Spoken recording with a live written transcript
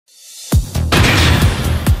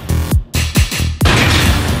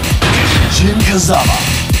G𝖍𝖐𝖊𝖊𝖓.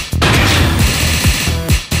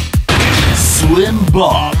 Slim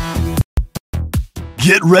Bob.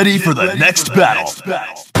 Get ready for the next battle.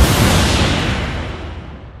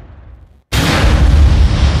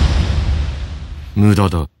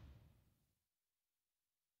 무다다.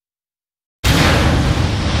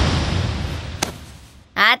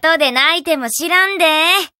後で泣いても知らんで。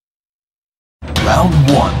Round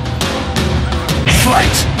 1.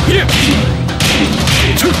 Fight!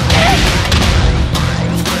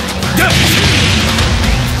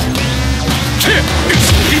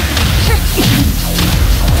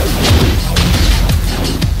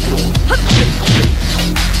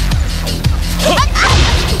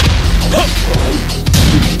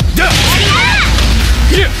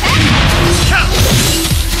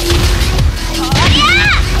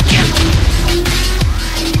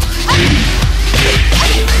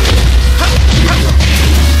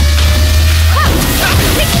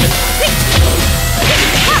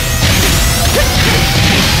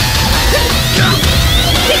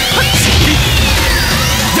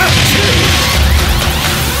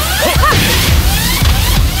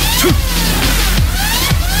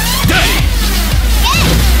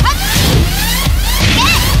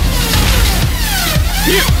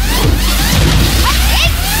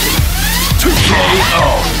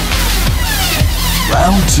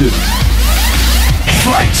 Round 2.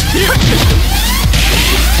 Fight!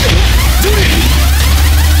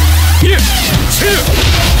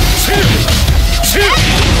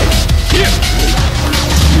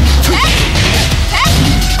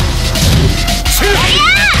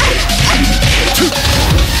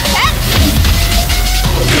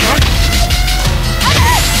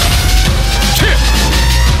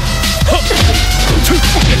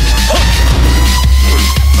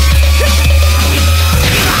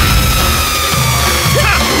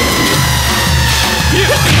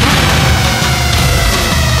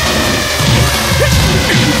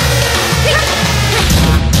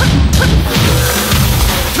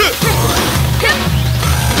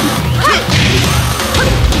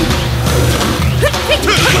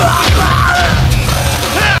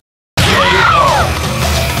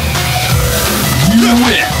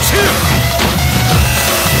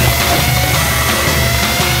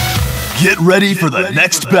 Get ready for the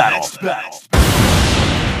next battle.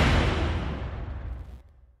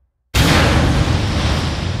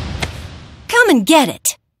 Come and get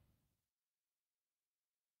it.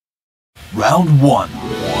 Round 1.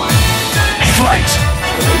 Fight!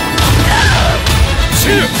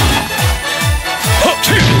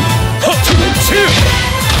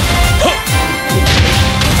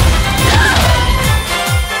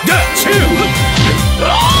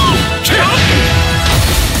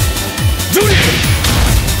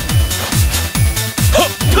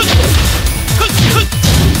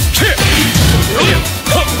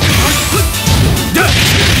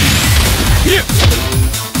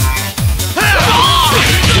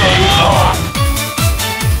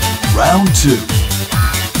 Round 2.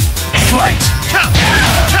 Fight!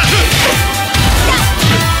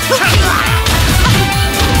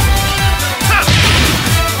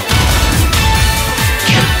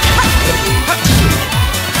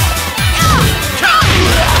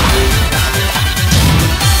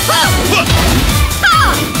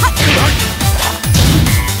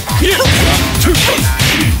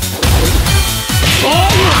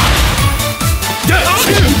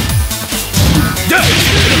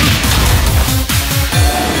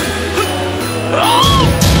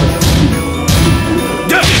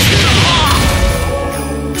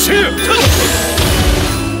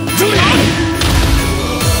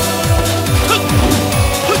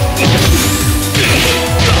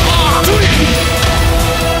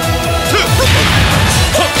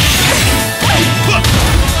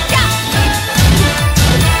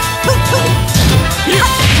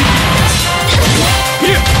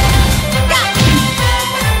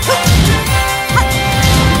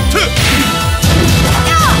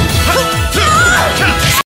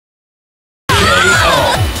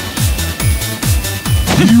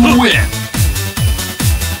 You win!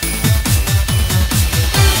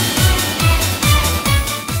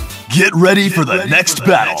 Get ready for the next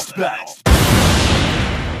battle.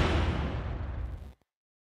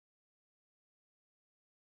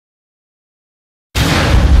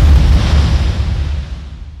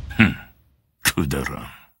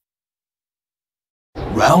 그대라.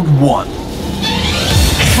 Round 1.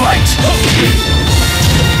 Fight!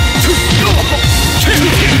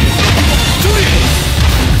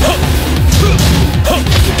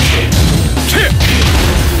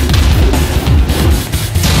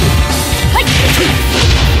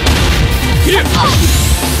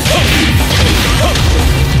 Yeah.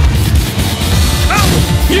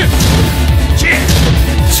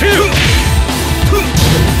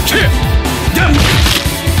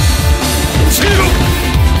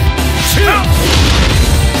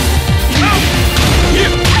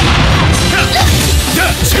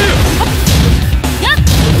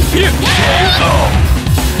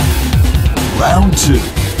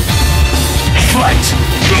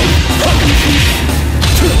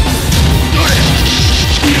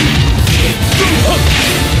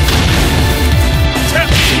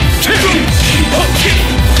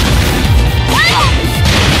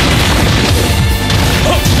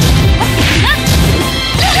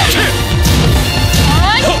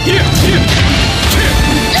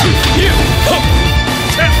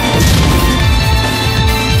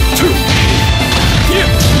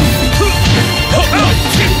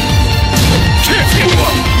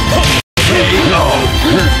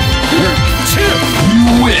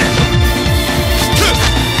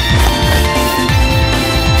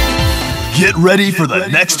 Get ready for the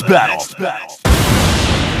next battle.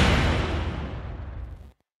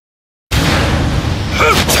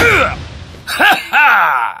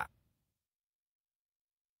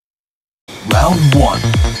 Round 1.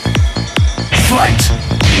 Fight!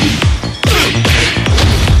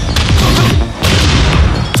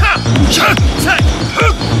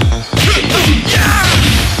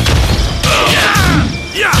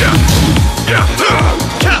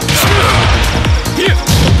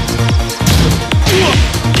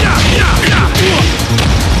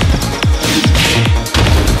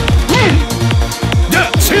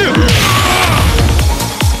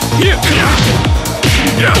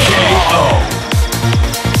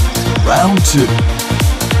 Round 2.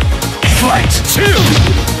 Fight!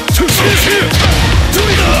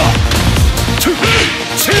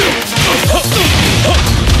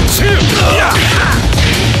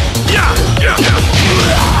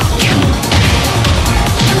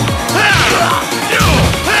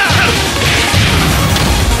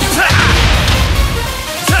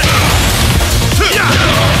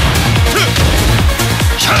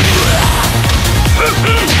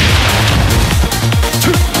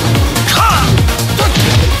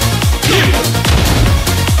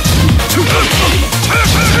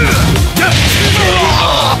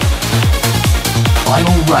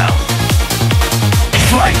 Final round.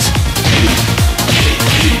 Fight!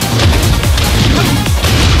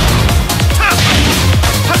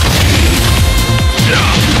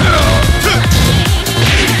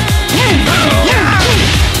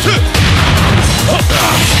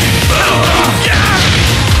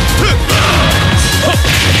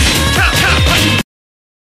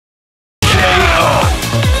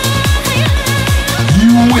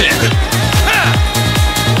 You win!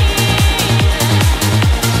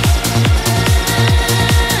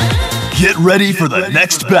 Get ready for the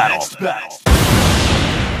next battle.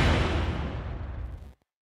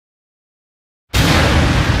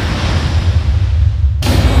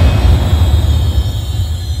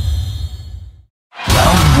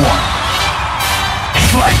 Round 1.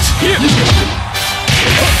 Fight!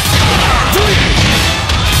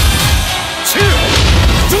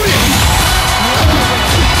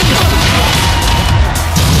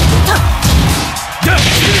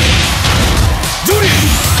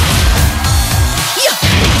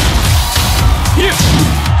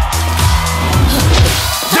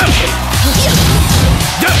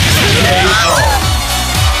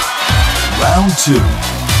 Round 2.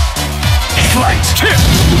 Fight!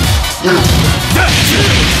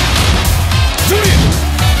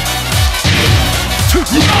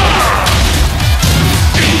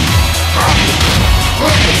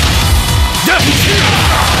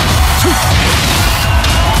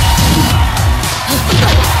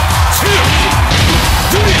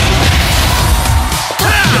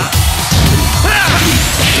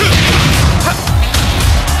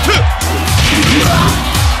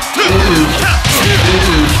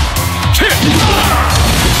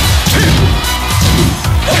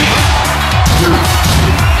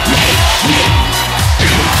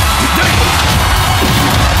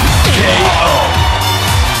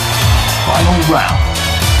 Final round.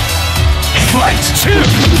 Fight!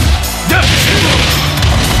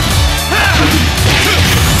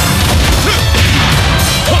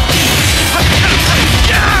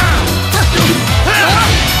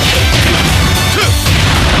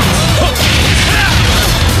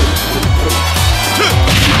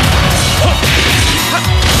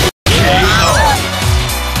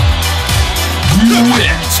 You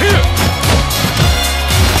win!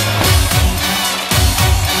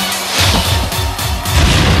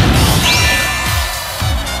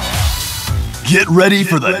 Get ready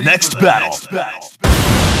for the next battle.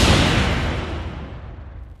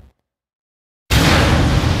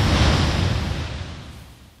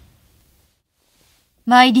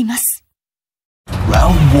参ります。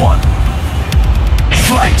 Round 1.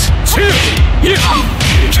 Fight!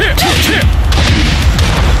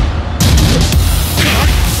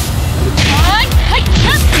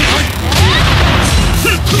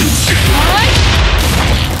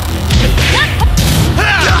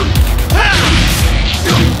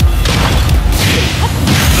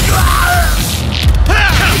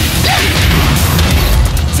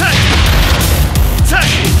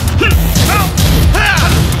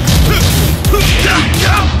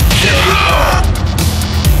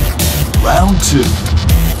 2.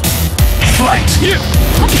 Fight!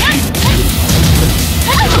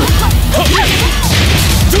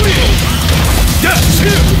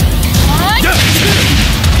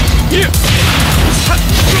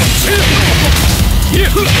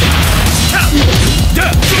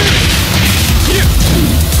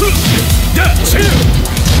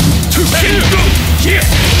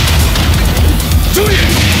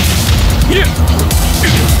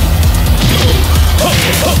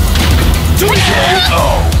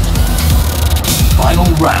 Final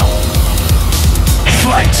round.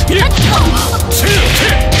 Fight!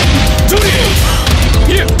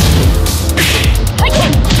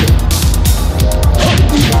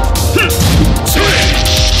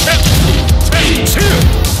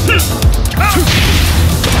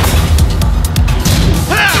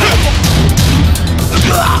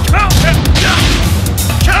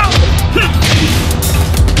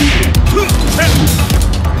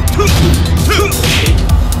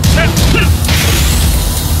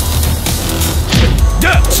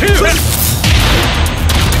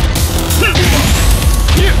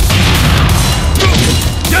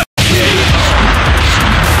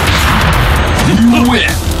 You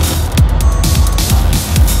win!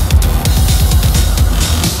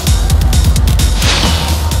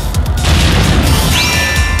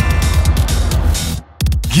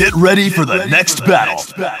 Get ready for the next battle.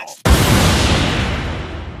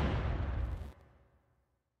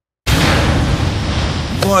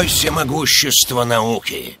 Бойся могущества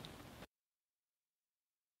науки.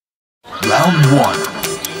 Round 1.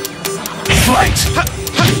 Fight!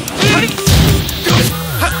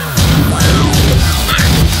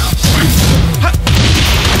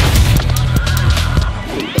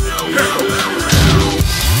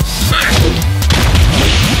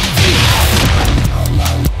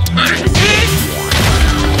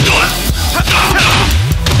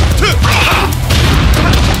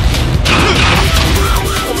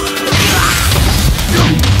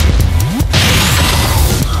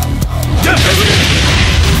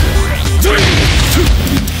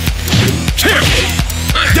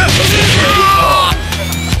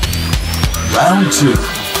 Round 2.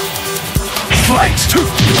 Fight!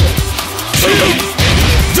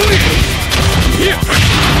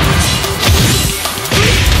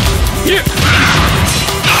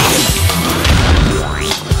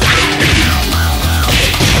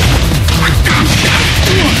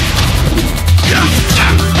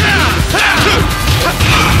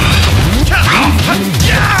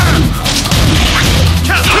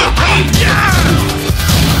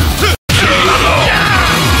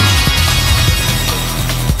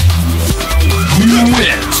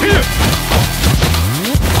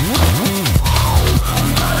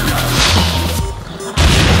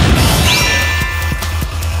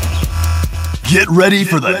 Get ready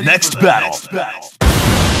for the next battle.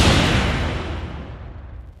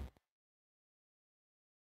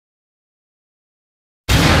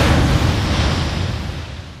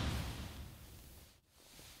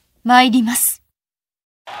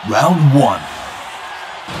 Round 1.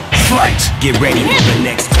 Fight! Get ready for the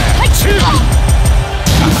next battle.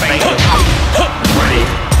 I fade him. Ready.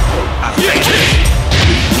 I fade him.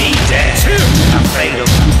 Need that. I fade him.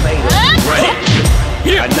 Ready.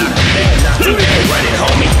 I knock him down. Run it,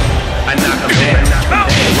 homie. I knock him down.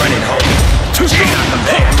 Run it, homie. I knock him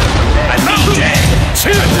down. I need that.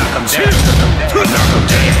 I knock him down. I knock him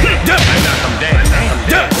down. I knock him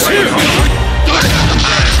down. Run it, homie.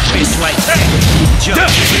 It's like that. Jump.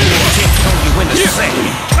 Tiptoe you in the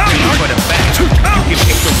second. Ready for the back. You can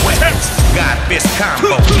pick the weapons. God fist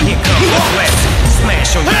combo. Here comes the blessing.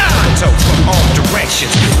 Smash on your poncho from all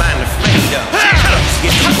directions. Line the fade up.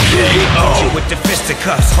 Get you with the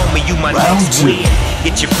fisticuffs. Homie, you my next win.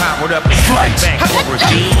 Get you powered up and fight back for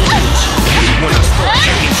revenge. When I start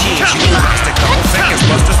checking cheers, you lost a couple seconds.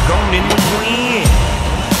 Buster's gone in the win.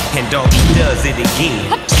 And dog, he does it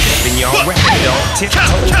again. Stepping y'all record, dog. Tiptoe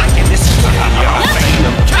like in this fucking y'all fade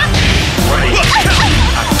him. Ready.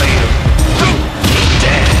 I fade him.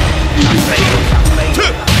 Damn. I fade him.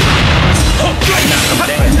 I knock him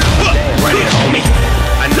down. Run it, homie.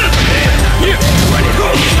 I knock him down. Run it,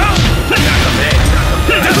 homie. I knock him down.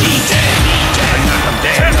 I need that. I knock him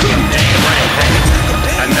down.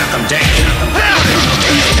 I knock him down.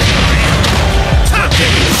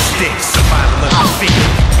 Take the sticks, survival of the feet.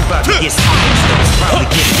 You about to get smashed, so it's probably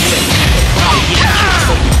getting lit. Probably getting hit,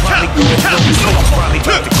 so you probably going through. So I'm probably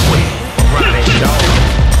about to quit. Right, dog.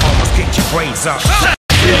 Almost kicked your brains off.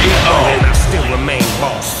 And I still remain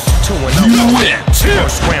boss. 2-0.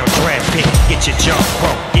 First round draft pick. Get your jaw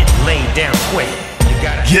broke. Get laid down quick. You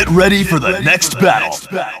gotta get ready for the next battle.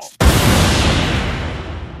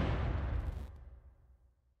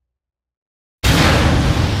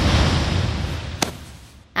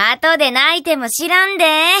 後で泣いても知らんで。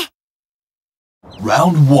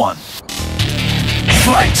Round 1.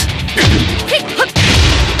 Fight!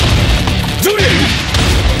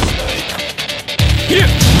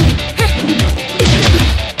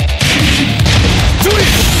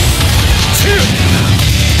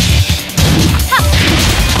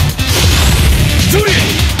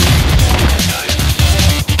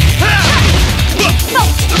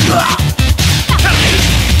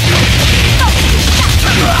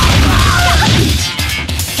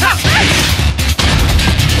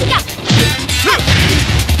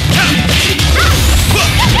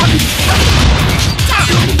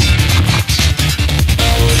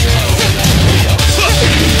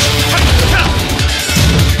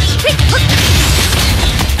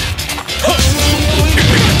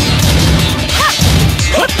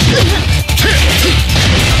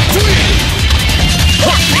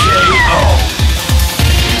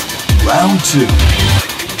 Round 2.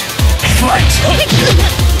 Fight!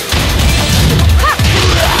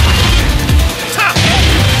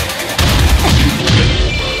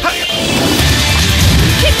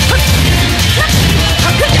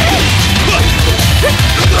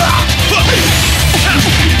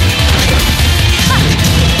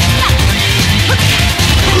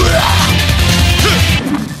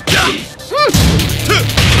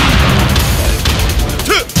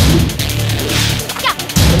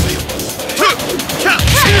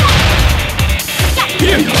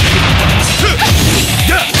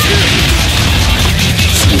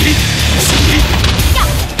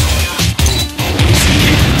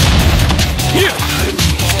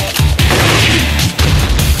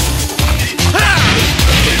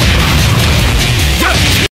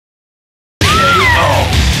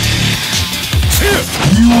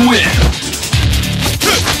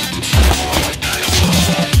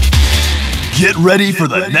 Get ready for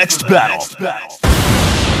the next battle.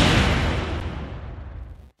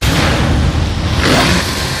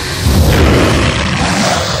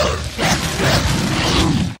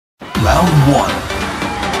 Round 1.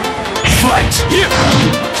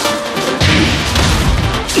 Fight!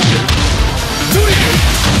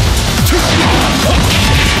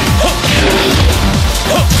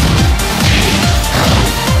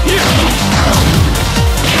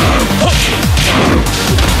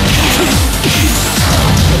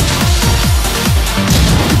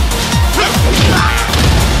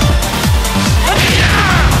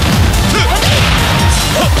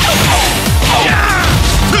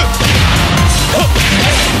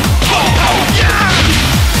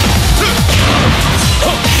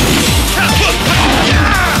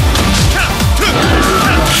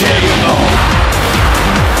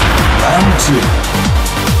 Round 2.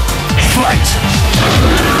 Fight!